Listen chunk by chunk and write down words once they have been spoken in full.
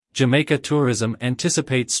Jamaica tourism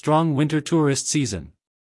anticipates strong winter tourist season.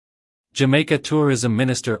 Jamaica Tourism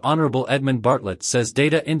Minister Honorable Edmund Bartlett says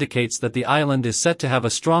data indicates that the island is set to have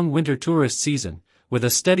a strong winter tourist season, with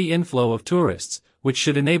a steady inflow of tourists, which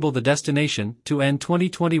should enable the destination to end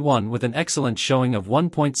 2021 with an excellent showing of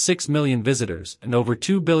 1.6 million visitors and over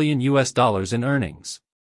 $2 billion in earnings.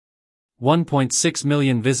 1.6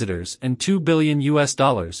 million visitors and $2 billion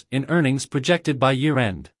in earnings projected by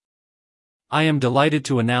year-end. I am delighted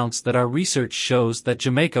to announce that our research shows that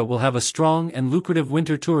Jamaica will have a strong and lucrative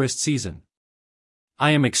winter tourist season.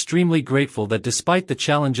 I am extremely grateful that despite the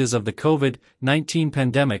challenges of the COVID-19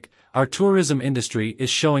 pandemic, our tourism industry is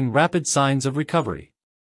showing rapid signs of recovery.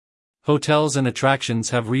 Hotels and attractions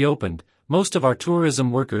have reopened, most of our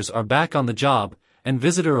tourism workers are back on the job, and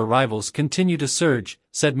visitor arrivals continue to surge,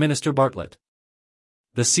 said Minister Bartlett.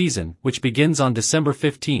 The season, which begins on December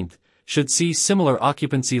 15th, should see similar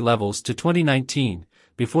occupancy levels to 2019,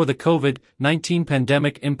 before the COVID-19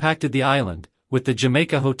 pandemic impacted the island, with the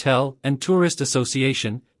Jamaica Hotel and Tourist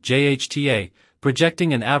Association, JHTA,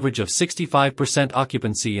 projecting an average of 65%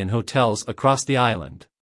 occupancy in hotels across the island.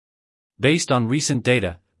 Based on recent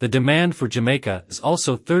data, the demand for Jamaica is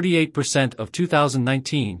also 38% of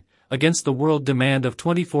 2019, against the world demand of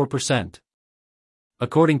 24%.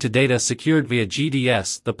 According to data secured via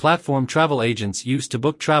GDS, the platform travel agents use to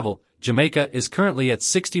book travel, Jamaica is currently at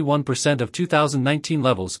 61% of 2019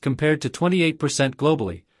 levels compared to 28%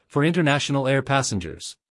 globally, for international air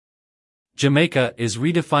passengers. Jamaica is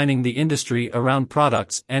redefining the industry around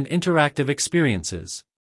products and interactive experiences.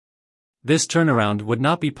 This turnaround would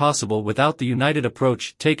not be possible without the united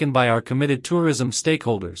approach taken by our committed tourism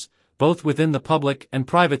stakeholders, both within the public and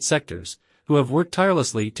private sectors, who have worked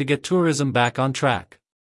tirelessly to get tourism back on track.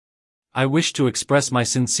 I wish to express my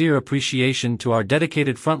sincere appreciation to our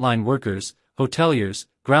dedicated frontline workers, hoteliers,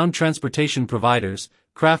 ground transportation providers,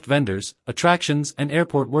 craft vendors, attractions and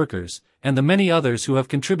airport workers, and the many others who have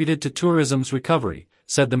contributed to tourism's recovery,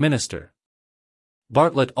 said the minister.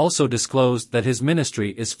 Bartlett also disclosed that his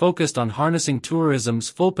ministry is focused on harnessing tourism's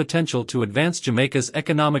full potential to advance Jamaica's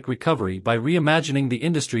economic recovery by reimagining the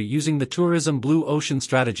industry using the Tourism Blue Ocean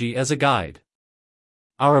strategy as a guide.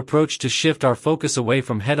 Our approach to shift our focus away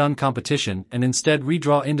from head-on competition and instead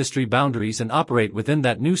redraw industry boundaries and operate within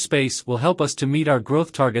that new space will help us to meet our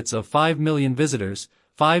growth targets of 5 million visitors,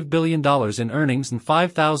 $5 billion in earnings and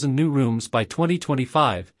 5,000 new rooms by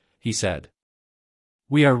 2025, he said.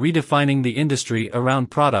 We are redefining the industry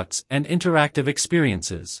around products and interactive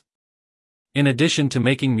experiences. In addition to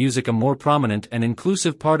making music a more prominent and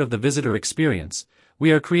inclusive part of the visitor experience,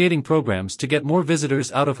 we are creating programs to get more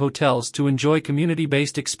visitors out of hotels to enjoy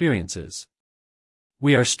community-based experiences.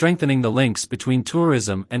 We are strengthening the links between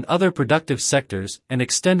tourism and other productive sectors and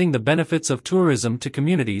extending the benefits of tourism to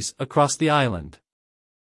communities across the island.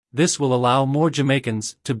 This will allow more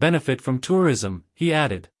Jamaicans to benefit from tourism, he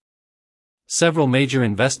added. Several major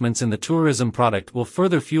investments in the tourism product will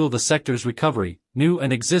further fuel the sector's recovery. New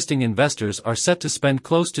and existing investors are set to spend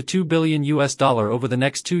close to $2 billion over the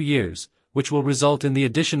next 2 years, which will result in the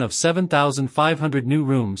addition of 7,500 new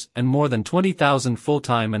rooms and more than 20,000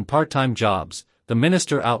 full-time and part-time jobs, the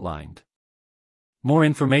minister outlined. More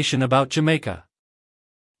information about Jamaica.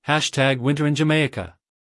 #Winter in Jamaica.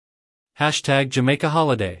 #Jamaica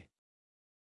Holiday.